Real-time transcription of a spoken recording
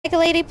Like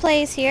a Lady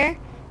Plays here,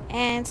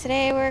 and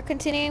today we're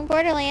continuing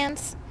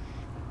Borderlands.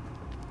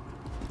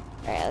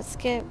 Alright, let's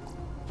get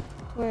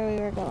where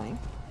we were going.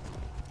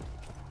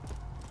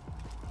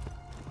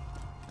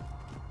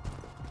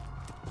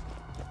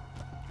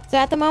 So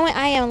at the moment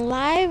I am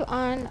live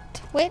on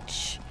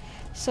Twitch,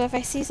 so if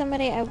I see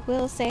somebody I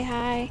will say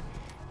hi.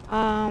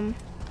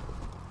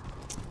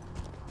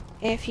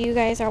 If you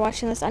guys are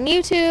watching this on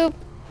YouTube,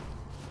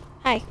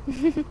 hi.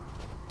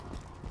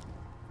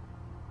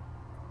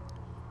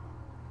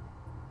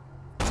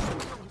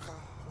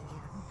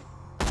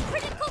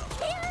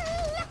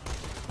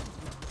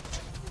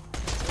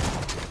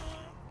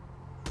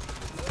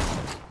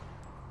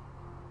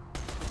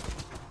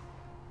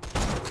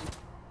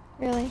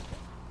 Really?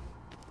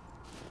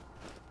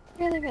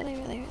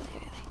 Really.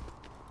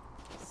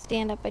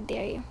 Stand up, I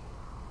dare you.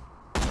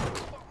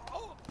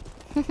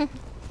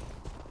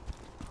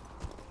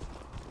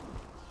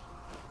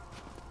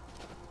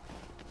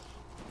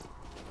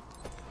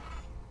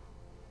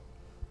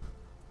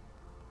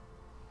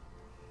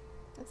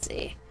 Let's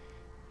see.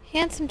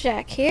 Handsome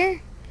Jack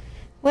here.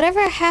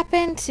 Whatever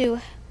happened to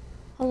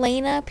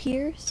Helena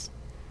Pierce?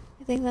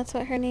 I think that's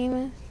what her name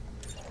is.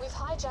 We've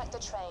hijacked the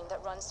train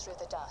that runs through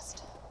the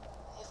dust.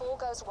 If all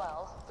goes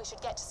well, we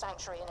should get to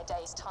Sanctuary in a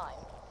day's time.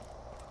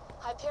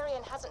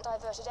 Hyperion hasn't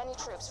diverted any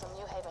troops from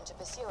New Haven to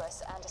pursue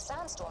us, and a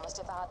sandstorm has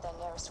devoured their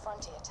nearest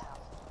frontier town.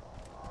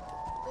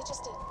 We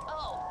just need...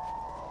 Oh!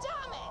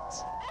 Damn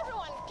it!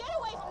 Everyone, get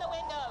away from the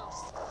windows!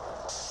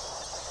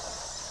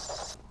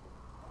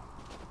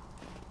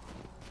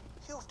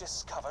 You've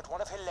discovered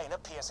one of Helena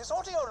Pierce's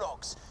audio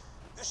logs.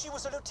 She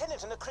was a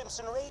lieutenant in the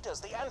Crimson Raiders,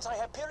 the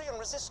anti-Hyperion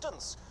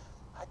resistance.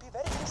 I'd be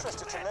very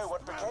interested to know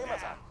what became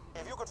of her.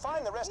 If you could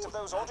find the rest of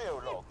those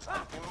audio logs,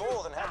 I'd be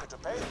more than happy to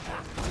pay.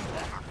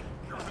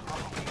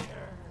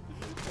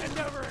 And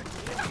never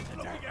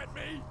looking at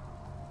me.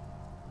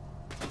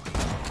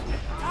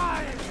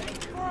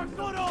 For a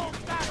good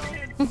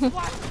old-fashioned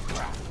swat.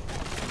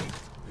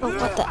 Oh,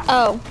 what the?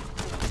 Oh.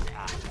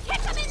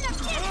 Kick him in the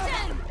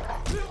piston!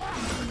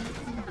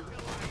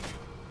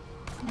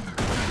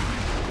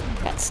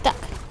 Got stuck.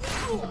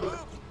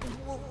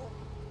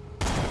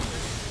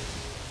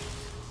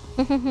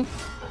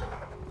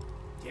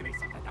 Give me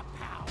something to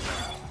pound.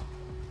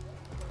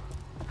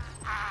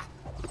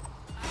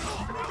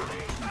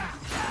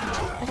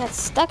 I got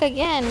stuck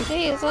again.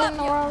 Jeez, what in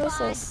the world is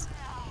this?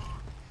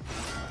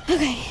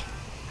 Okay.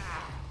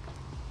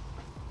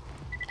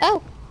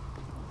 Oh.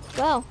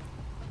 Well.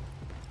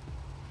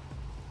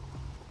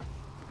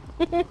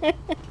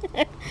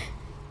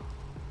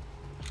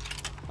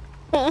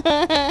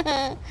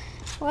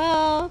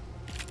 Well,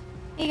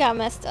 he got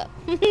messed up.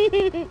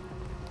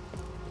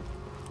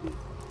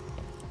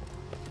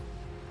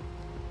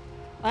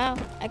 Wow,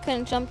 I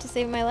couldn't jump to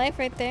save my life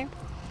right there.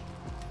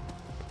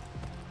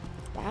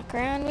 Back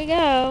around we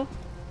go.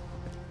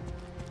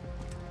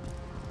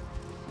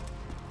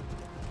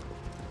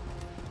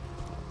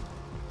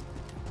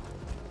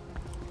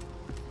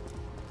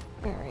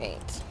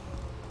 Alright.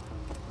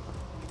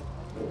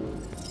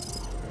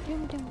 I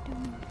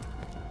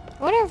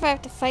wonder if I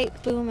have to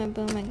fight Boom and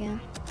Boom again.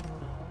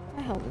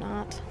 I hope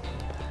not.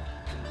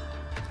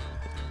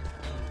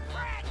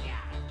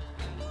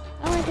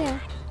 Oh, I do.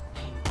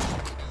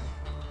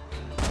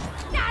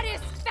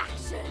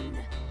 Satisfaction!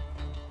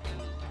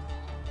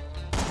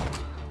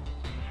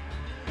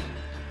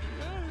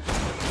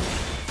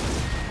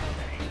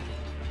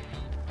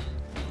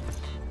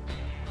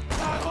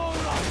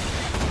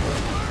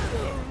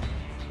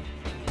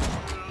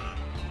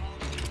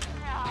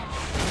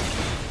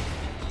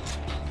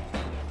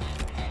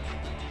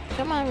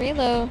 Come on,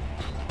 reload.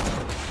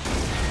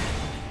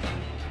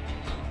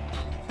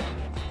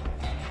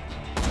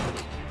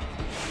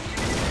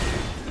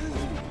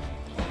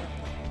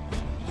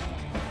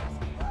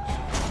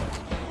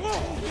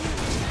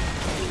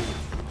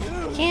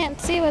 Can't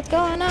see what's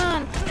going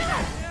on.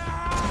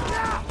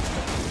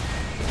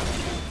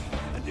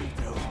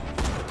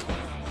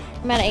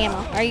 I'm out of ammo.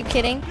 Are you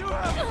kidding?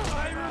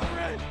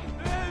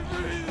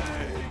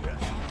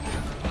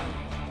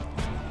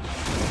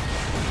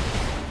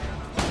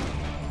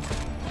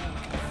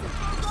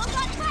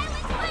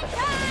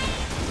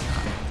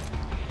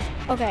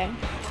 Okay.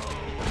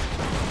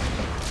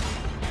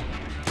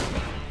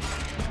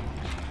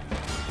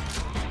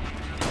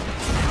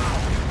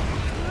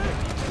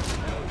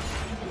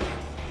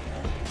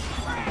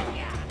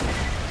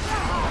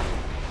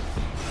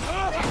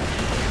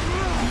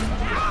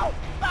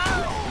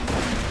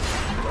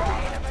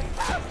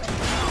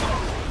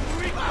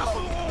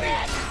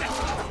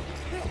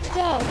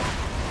 Go.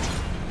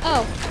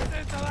 Oh.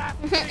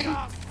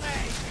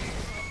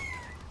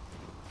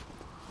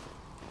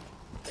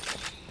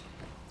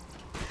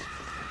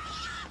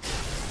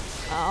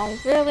 Oh,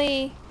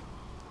 really?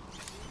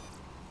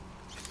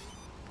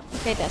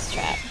 Okay, Death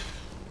Trap.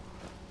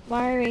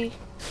 Why are we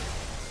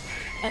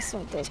messing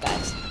with those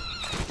guys?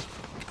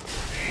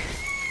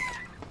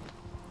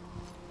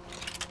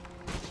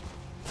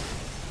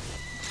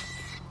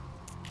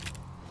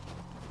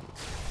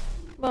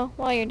 Well,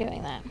 while you're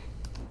doing that,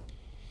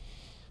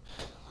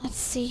 Let's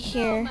see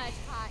here.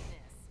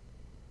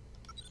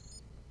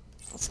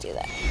 Let's do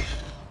that.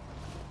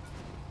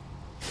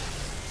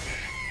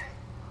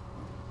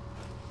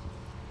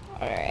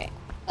 Alright.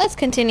 Let's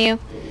continue.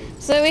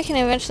 So that we can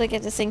eventually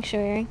get to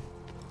Sanctuary.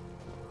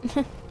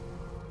 I'm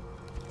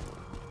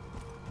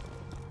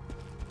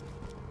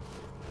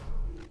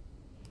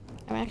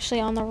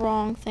actually on the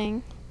wrong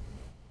thing.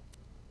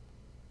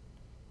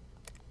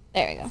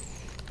 There we go.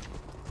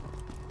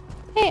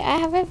 Hey, I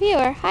have a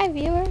viewer. Hi,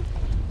 viewer.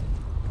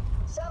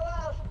 So,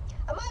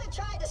 I might have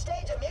tried to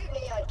stage a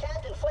mutiny on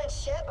Captain Flint's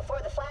ship before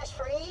the flash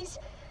freeze,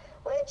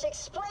 which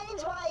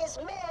explains why his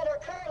men are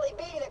currently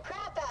beating the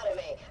crap out of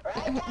me.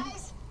 Right,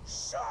 guys?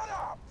 Shut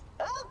up!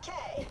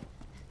 Okay.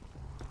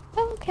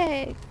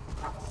 Okay.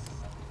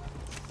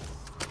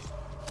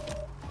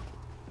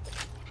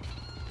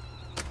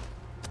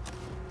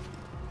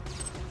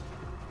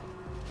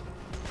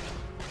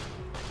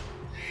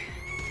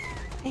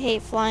 I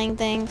hate flying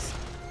things.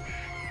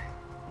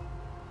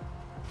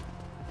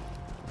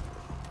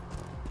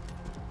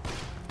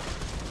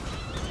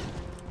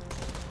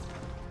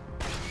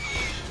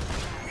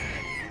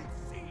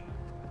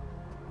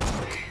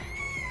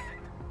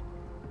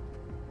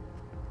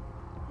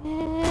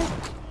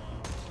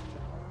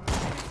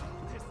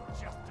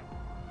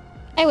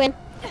 I win.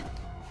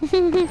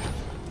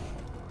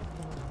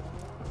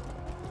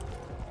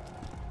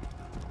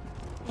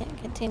 And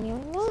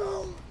continuing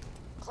on.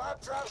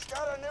 Claptrap's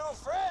got a new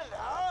friend,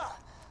 huh?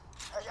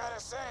 I gotta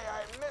say,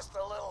 I missed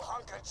the little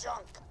hunk of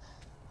junk.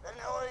 The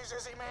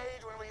noises he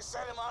made when we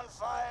set him on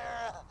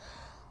fire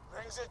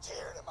brings a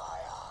tear to my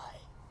eye.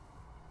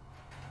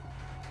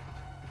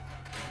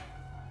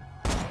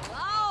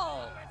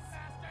 Oh!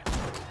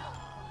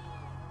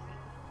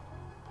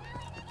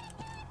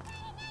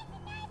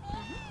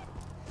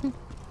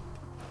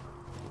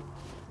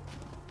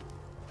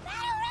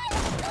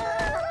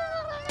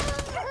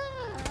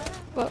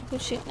 Whoa,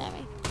 who's shooting at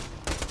me?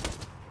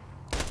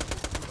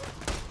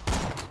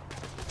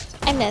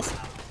 I missed.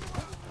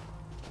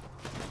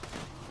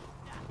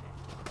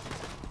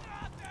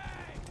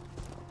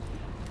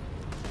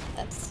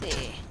 Let's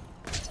see.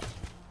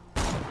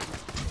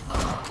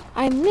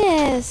 I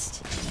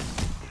missed.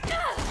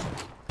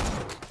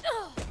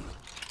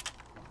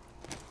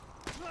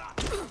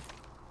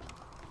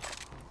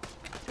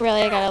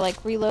 Really, I gotta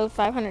like reload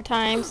 500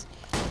 times.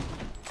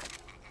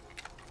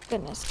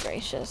 Goodness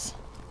gracious.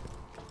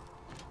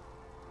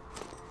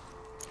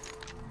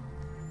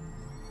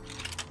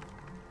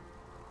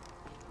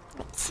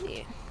 Let's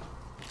see.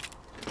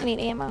 I need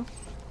ammo.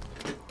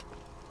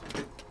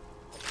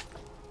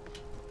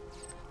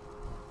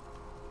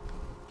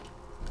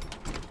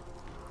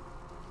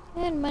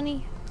 And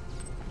money.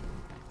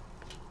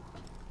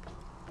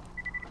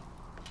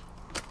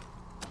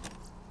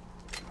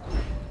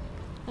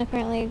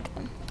 Apparently a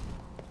gun.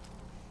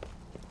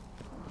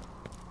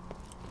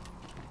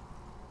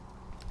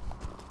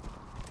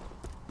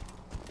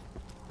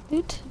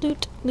 Loot,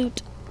 loot,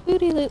 loot.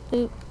 Looty, loot,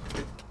 loot.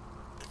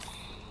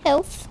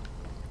 Health.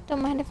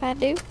 Don't mind if I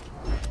do.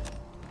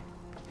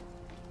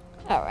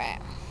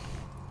 Alright.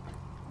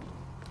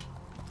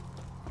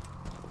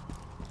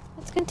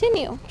 Let's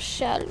continue,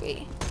 shall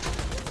we?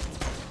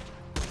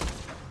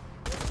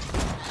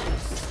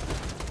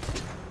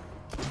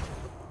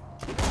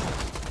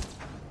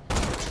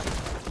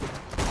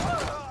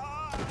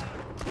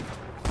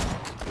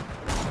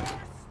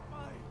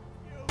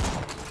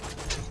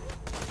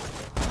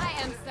 I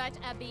am such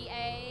a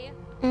BA.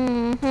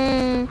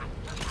 Mm-hmm.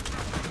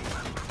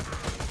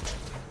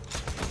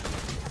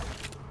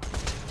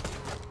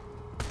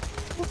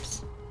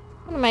 Oops.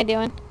 What am I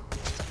doing?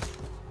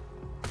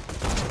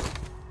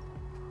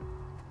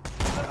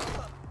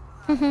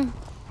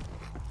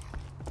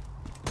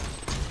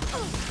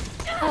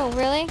 Oh,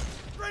 really?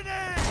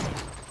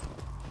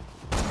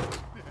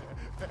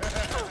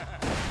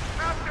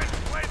 Captain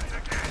Flint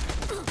again!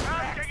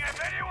 Asking if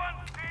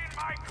anyone's seen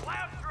my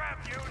claptrap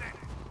unit!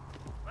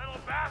 Little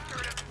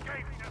bastard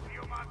escaped a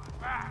few months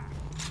back.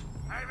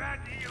 I've had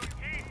to use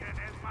Ethan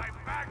as my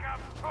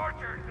backup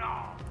torture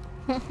doll.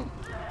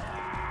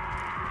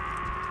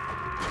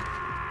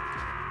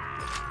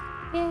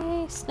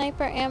 Yay,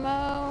 sniper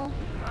ammo.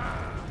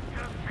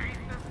 Just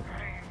hate the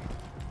pain.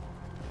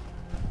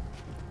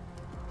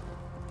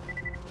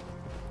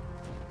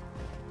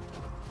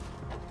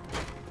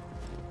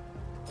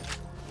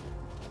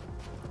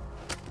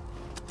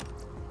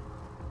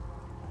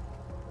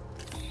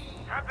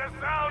 At the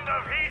sound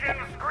of Heaton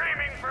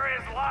screaming for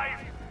his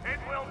life, it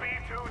will be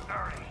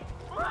 2:30.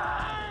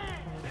 Wait!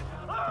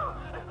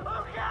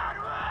 Oh God,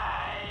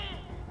 wait!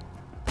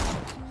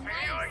 See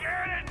you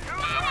again at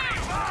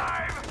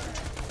 2:45!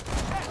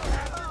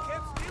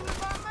 Kept stealing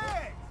my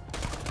mags!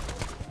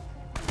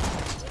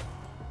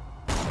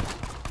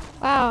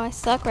 Wow, I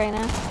suck right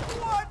now.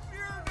 What's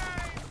your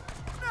name?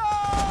 No!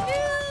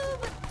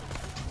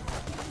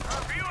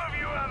 A few of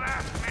you have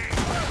asked me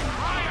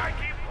why I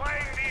keep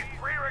playing these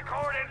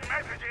pre-recorded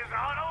messages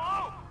on a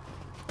loop.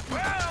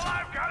 Well,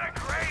 I've got a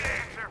great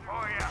answer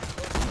for you.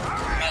 A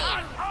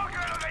real poker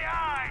to the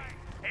eye.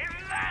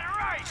 Isn't that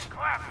right,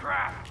 Claptrap?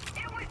 trap.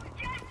 It was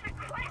just a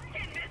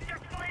question, Mr.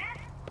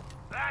 Flint.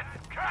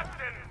 That's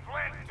Captain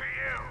Flint to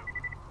you.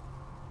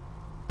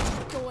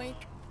 Doink.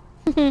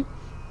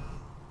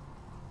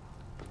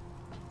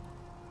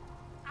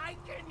 I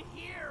can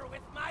hear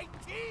with my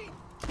teeth.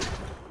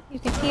 You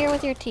can hear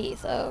with your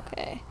teeth.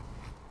 Okay.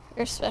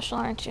 You're special,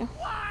 aren't you?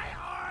 Why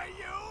are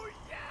you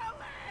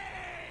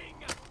yelling?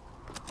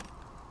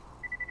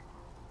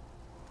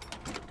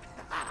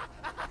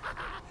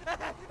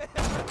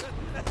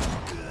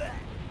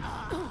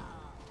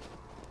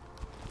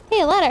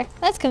 Hey, a letter.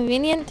 That's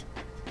convenient.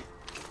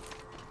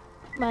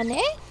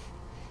 Money?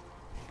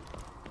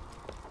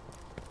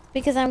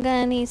 Because I'm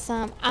gonna need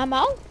some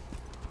ammo.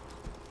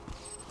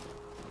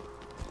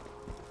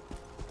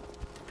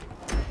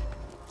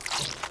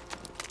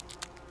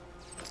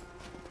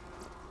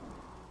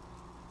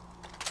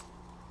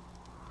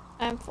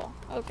 I'm full.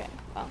 Okay,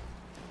 well.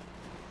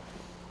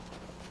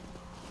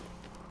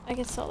 I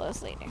can sell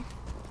those later.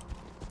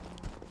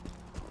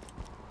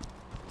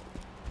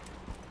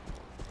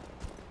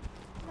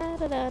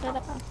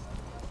 Da-da-da-da-da.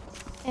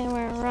 And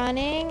we're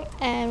running,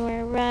 and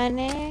we're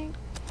running.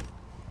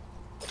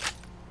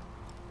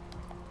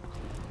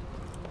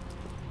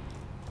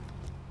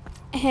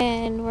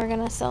 And we're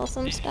gonna sell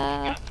some If you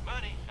stuff. got the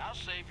money, I'll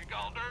save your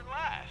goddamn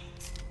life.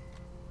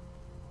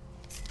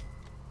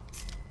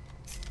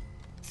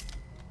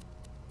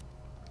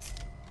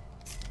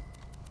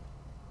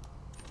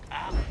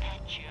 I'll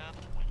patch you up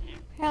when you...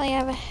 Apparently I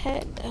have a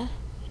head.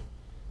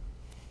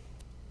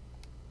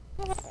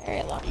 Not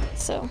very long,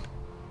 so.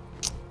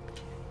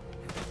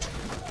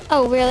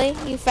 Oh, really?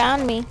 You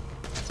found me.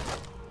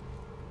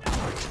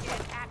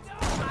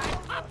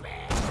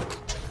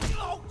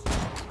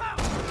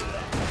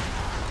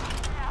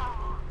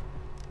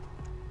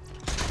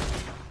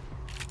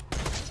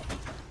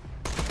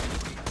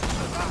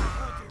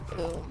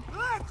 Boom.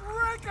 Let's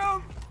wreck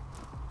 'em.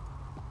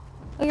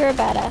 Oh, you're a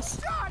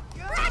badass.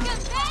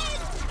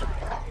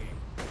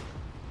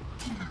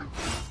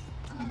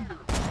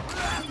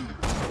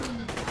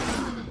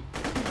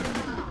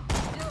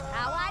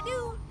 How I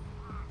do?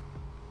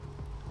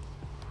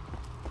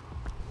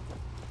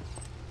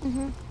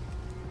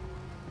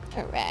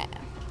 Alright.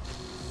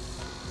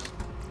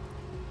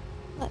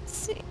 Let's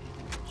see.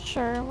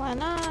 Sure, why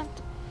not?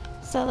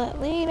 Sell it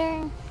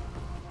later.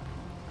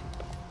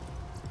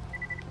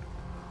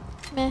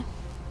 Meh. I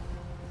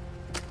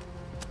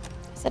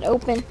said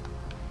open.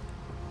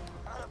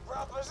 Got a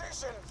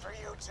proposition for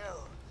you two.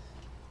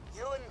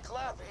 You and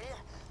Clappy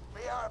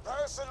be our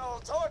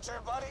personal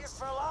torture buddies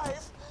for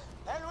life,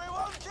 and we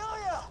won't kill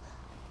you.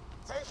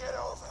 Think it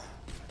over.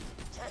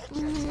 Take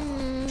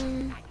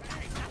it.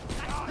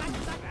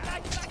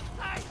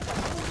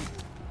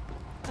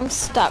 I'm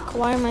stuck.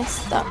 Why am I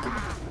stuck?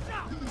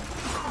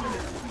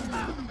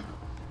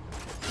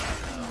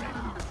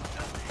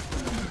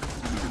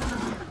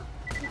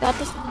 Got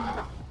this.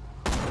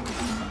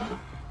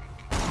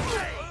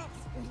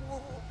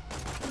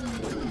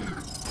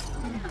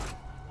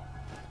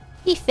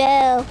 He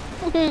fell.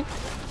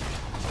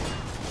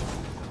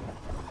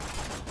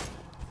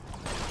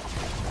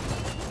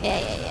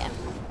 Yeah.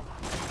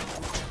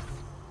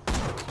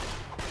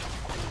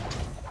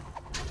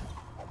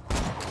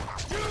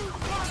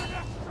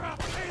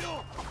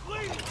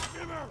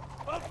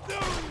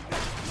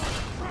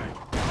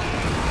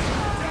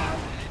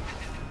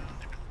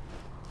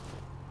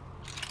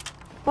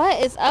 What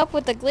is up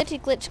with the glitch?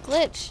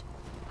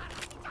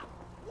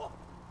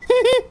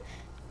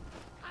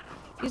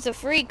 He's a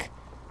freak.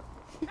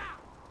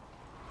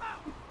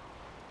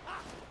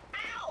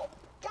 Ow!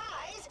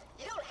 Guys,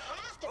 you don't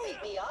have to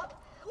beat me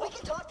up. We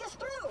can talk this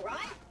through,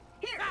 right?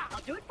 Here,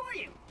 I'll do it for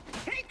you.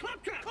 Hey,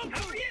 Claptrap,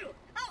 how are you?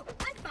 Oh,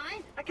 I'm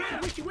fine. I kind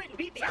of wish you wouldn't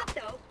beat me up,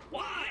 though.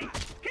 Why?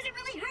 Because it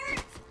really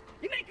hurts.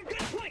 You make a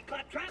good point,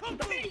 Claptrap.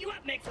 The beating you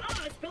up makes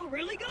us feel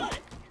really good.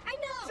 I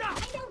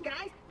know,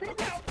 guys, but it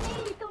makes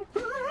me so...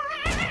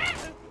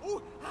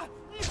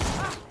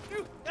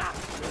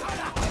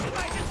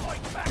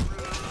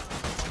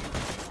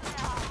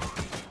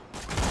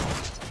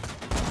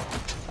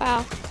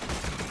 Wow.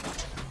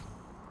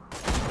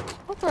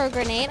 I'll throw a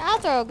grenade.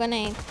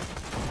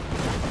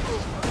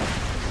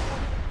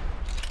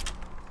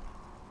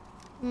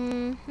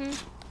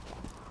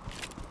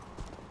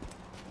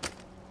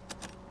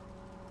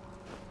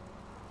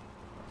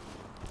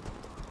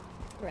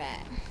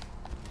 Right.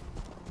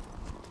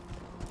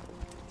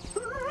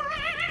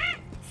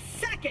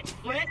 Second,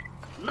 Flint.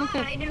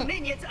 My new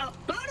minion's a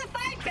bona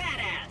fide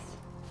badass.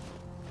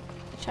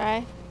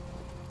 Try.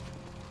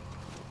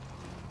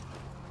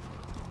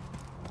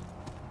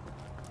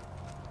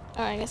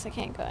 Oh, I guess I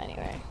can't go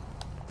anywhere.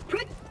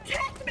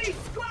 Protect me,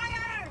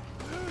 Squire!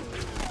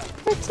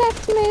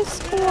 Protect me,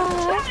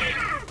 squad.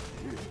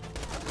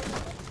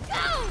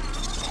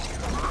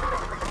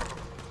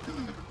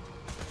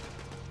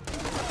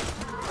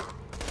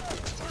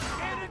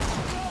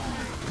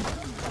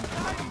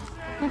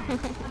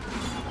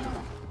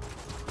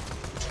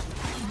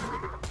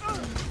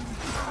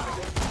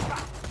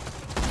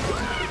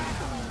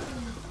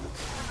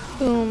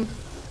 Boom.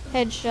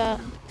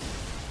 Headshot.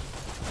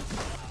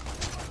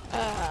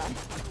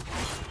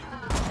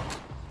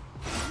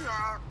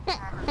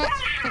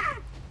 Alright,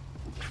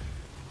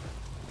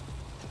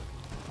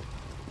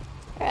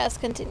 let's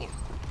continue.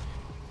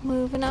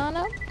 Moving on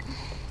up.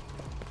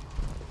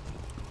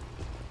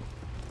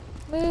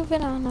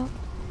 Moving on up.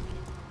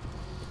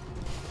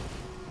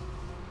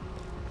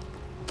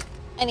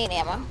 I need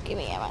ammo. Give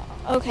me ammo.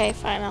 Okay,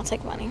 fine. I'll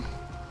take money.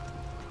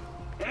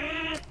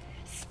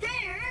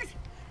 Stairs?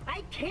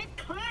 I can't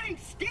climb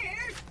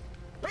stairs.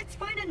 Let's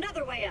find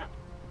another way up.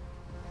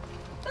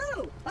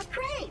 Ooh, a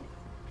crane.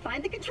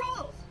 Find the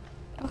controls.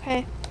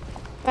 Okay.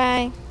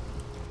 Bye.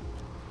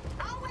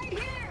 I'll wait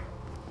here.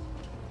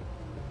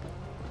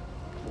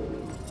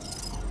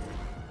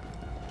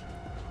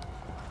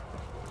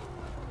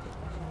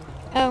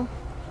 Oh.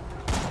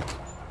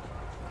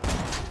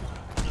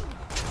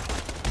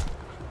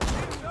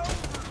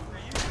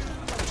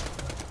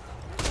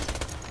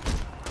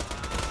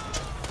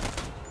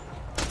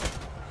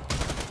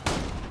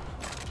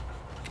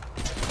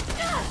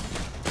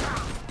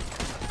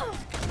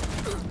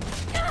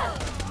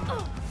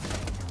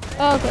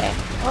 Okay.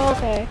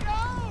 Okay.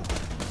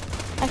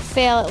 I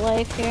fail at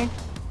life here.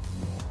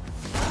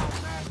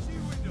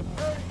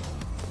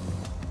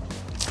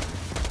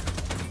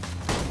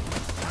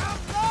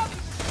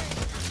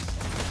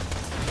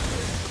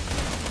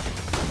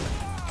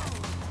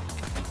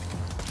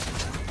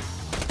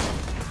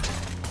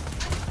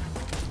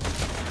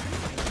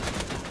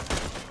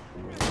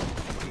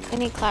 I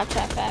need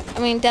Claptrap back. I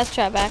mean, Death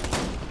Trap back.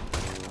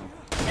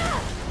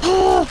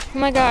 Oh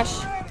my gosh.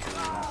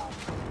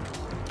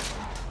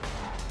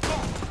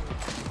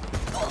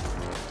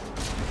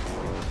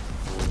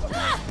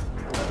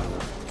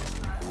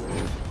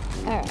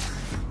 Alright.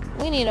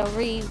 We need to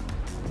we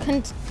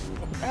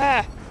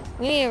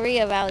need to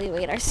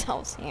reevaluate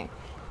ourselves here.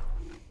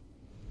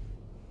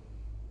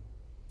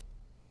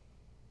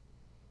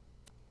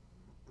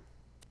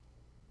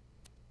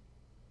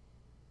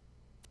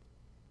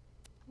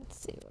 Let's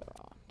see what I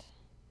want.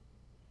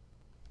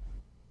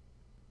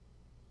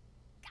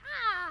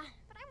 Ah,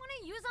 but I want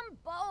to use them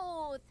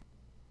both.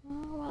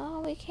 Oh,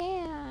 well, we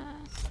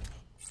can't.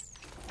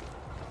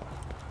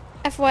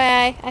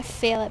 FYI, I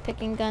fail at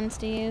picking guns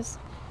to use.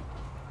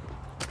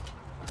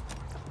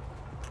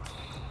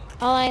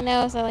 All I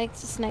know is I like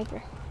the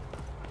sniper.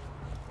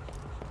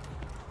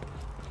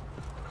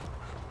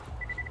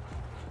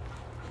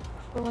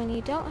 But when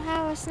you don't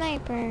have a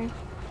sniper...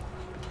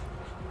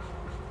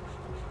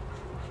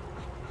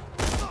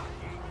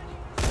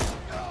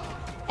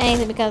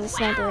 Anything because of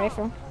sniper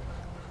rifle.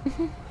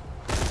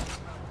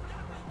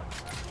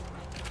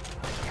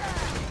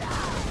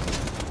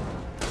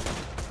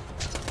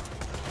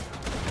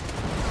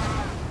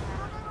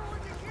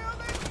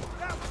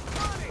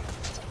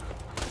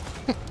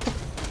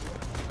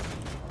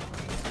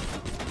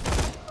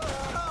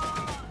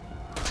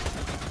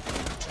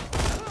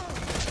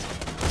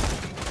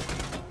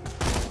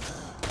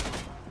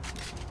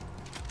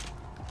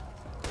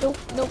 Nope,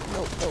 nope,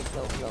 nope, nope,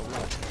 nope, nope,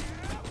 nope.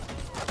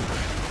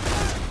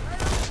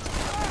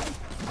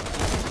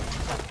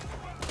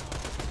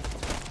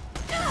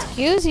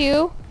 Excuse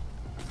you,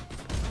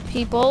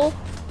 people.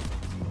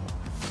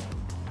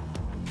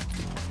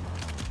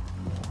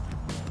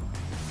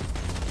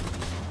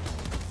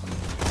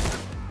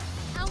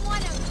 I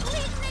want to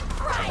bleed and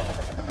cry.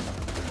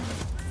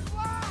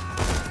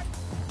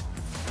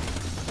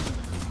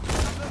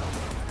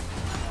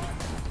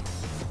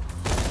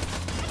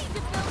 I need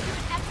to build you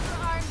an extra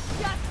arm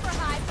just for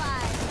high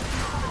five.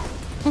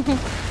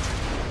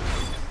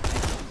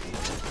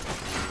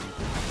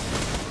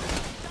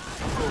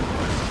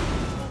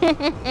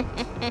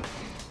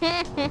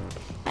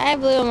 I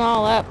blew them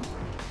all up.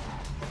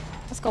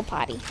 Let's go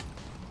potty.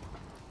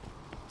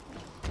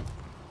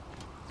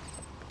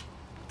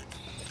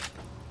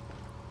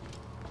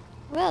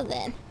 Well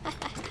then.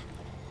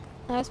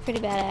 That was pretty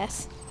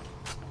badass,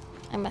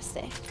 I must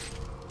say.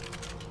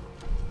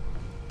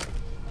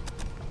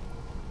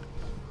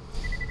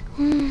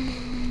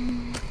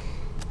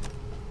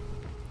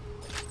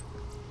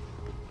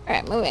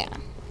 Alright, moving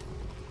on.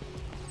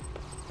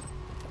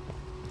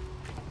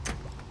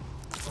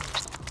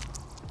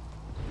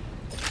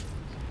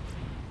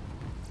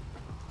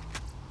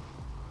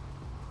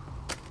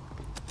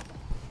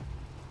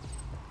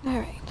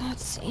 Alright,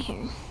 let's see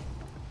here.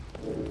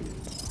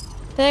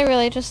 Did I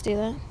really just do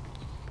that?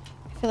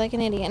 I feel like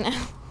an idiot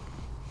now.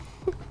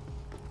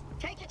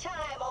 Take your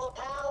time, old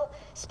pal.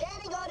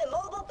 Standing on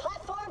immobile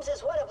platforms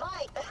is one of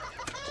my...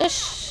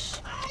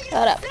 Just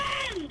shut up.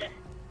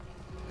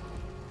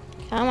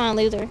 Come on,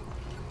 loser.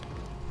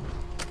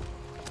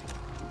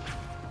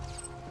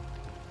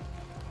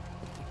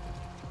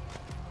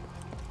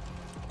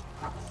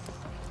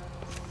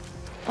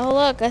 Oh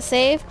look, a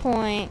save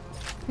point.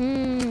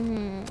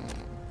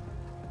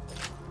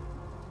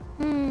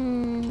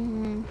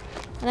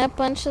 And a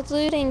bunch of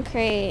looting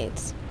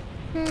crates.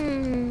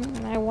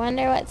 I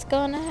wonder what's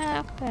gonna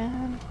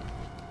happen.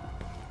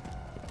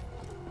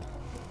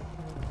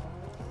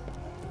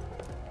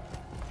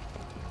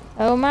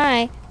 Oh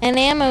my, an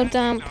ammo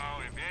dump.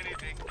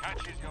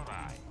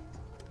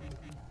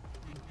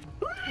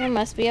 There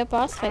must be a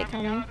boss fight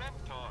coming.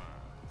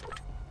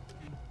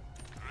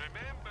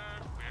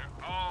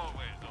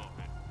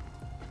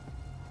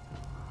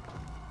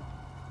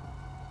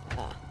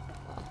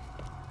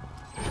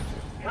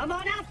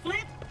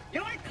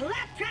 Your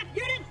claptrap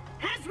unit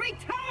has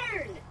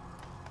returned!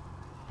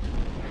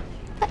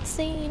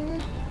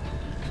 Cutscene.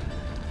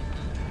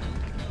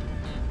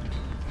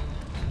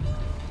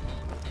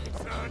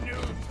 It's a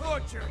new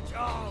torture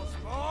dolls,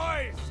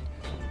 boys!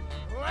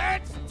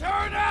 Let's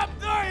turn up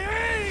the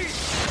heat!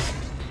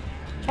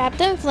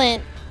 Captain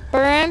Flint.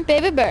 Burn,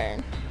 baby,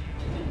 burn.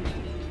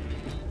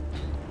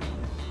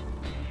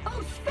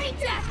 Oh,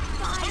 Sphinx!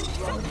 I'm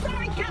so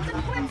sorry,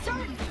 Captain Flint,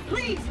 sir!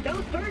 Please,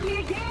 don't burn me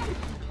again!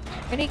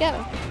 Where'd he go?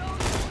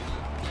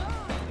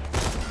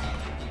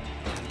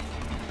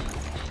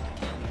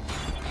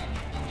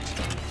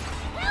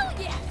 Hell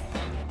yes!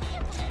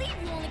 Can't believe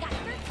you only got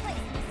third place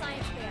in the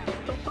science fair.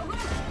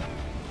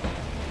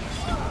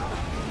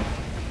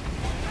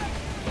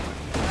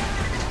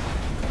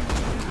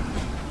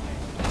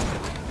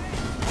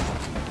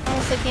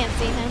 Honestly can't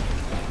see him.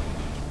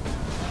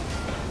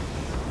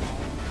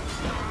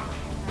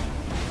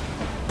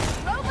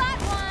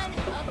 Robot 1,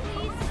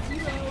 please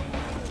zero.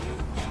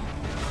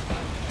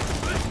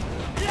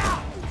 Hey!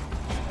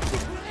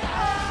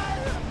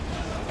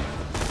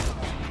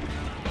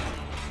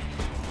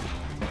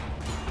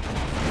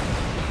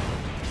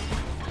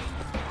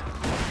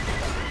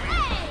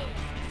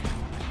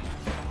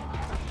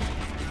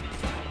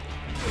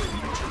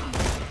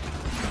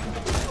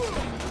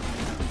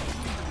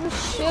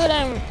 Shoot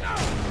him.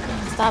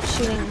 Stop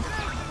shooting.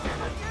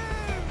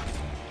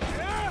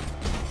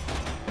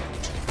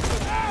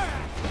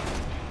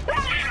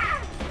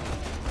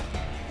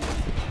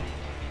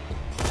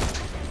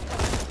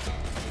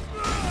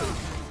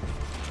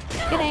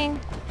 Kidding.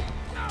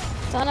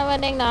 Son of a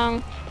ding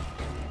dong.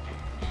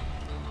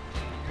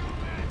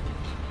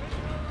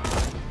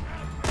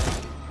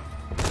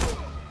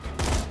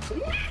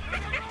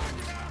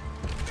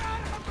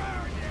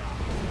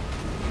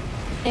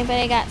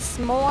 Anybody got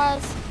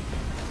s'mores?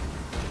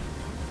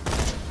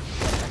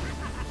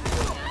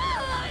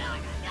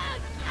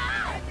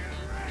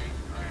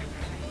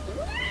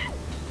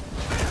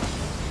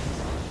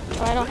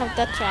 Oh, I don't have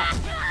death trap.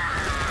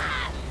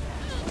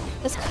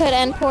 This could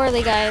end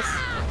poorly, guys.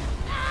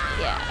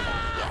 Yeah.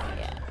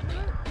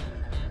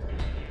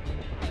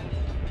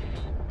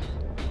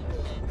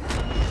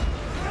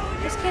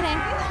 Just kidding.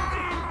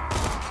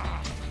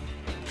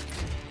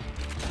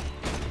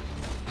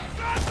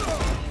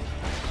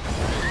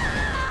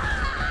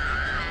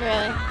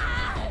 Really?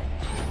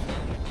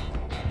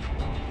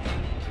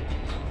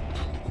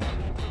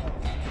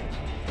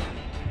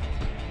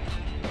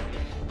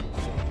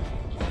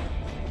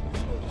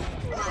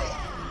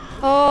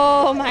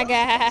 Oh my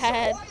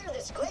god. Warrior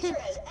this glacier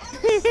has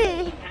ever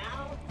seen,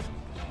 pal.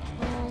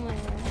 Oh my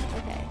god.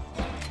 Okay.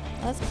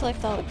 Let's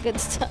collect all the good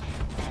stuff.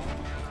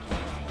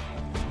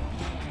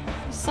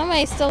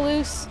 Somebody's still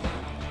loose.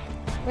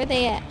 Where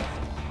they at?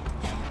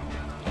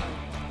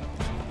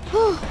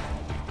 Whew.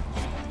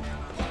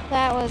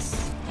 That was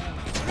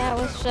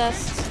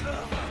just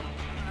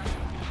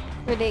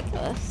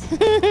ridiculous.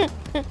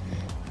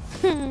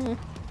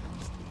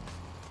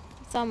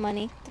 It's all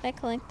money. Did I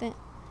collect it?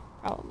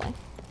 Probably.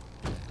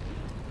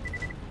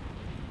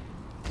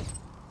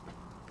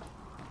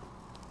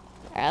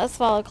 Alright, let's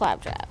follow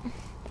Claptrap.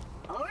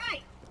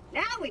 Alright,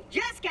 now we've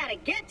just gotta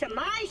get to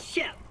my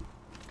ship.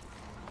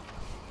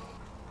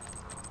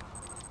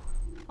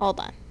 Hold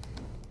on.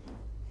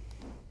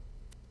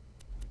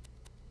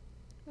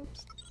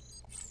 Oops.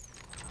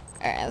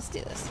 Alright, let's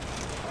do this.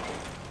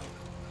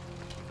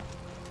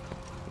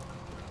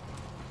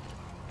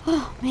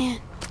 Oh,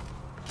 man.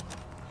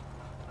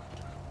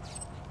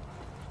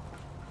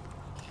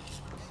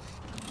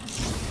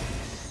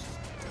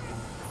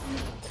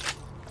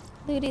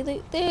 Looty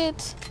loot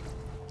loot.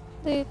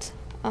 Loot.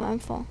 Oh, I'm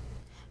full.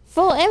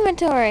 Full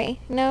inventory.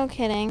 No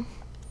kidding.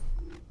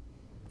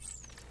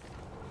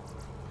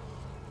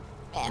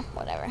 Yeah,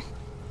 whatever.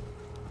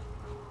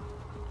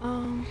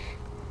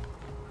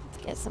 Let's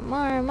get some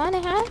more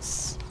money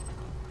house.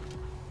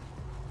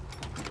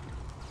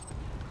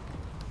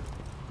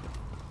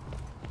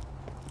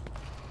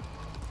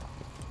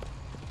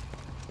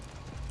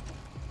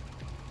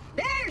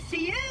 There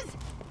she is!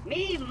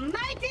 Me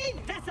mighty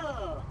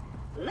vessel!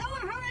 Lower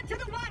her into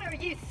the water,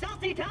 you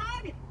salty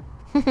dog!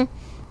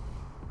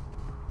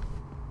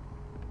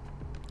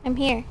 I'm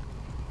here.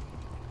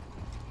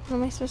 What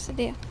am I supposed to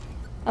do?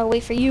 Oh,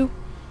 wait for you.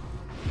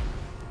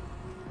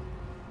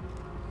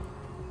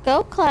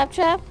 Go,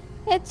 Claptrap.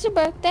 It's your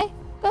birthday.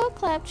 Go,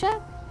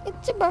 Claptrap.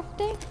 It's your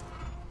birthday.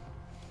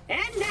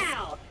 And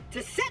now,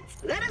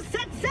 let us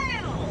set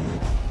sail!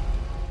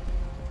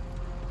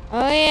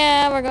 Oh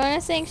yeah, we're going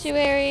to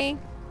Sanctuary.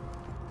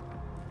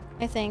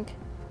 I think.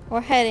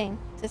 We're heading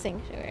to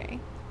Sanctuary.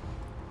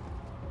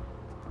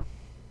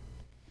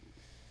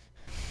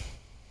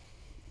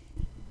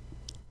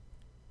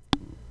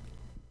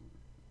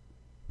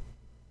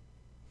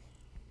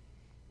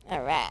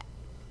 Alright.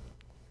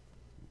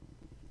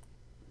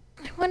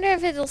 I wonder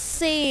if it'll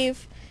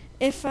save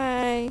if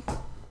I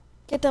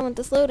get done with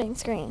this loading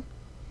screen.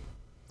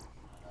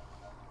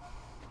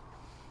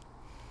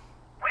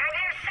 We're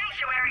near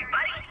Sanctuary,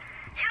 buddy.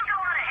 You go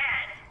on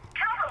ahead.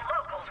 Tell the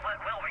locals what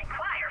we'll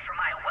require for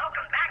my welcome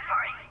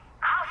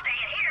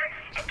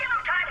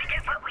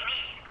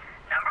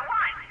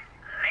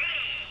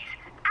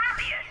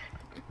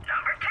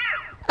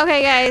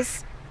Okay,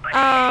 guys.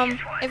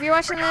 If you're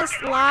watching this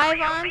live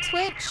on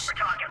Twitch,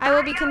 I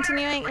will be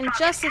continuing in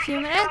just a few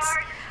minutes.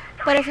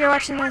 But if you're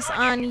watching this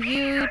on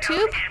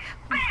YouTube,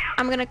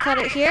 I'm gonna cut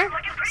it here.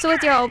 So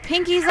with your old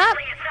pinkies up,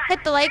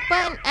 hit the like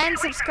button and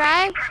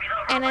subscribe.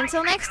 And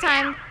until next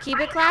time, keep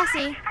it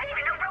classy.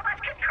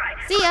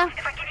 See ya.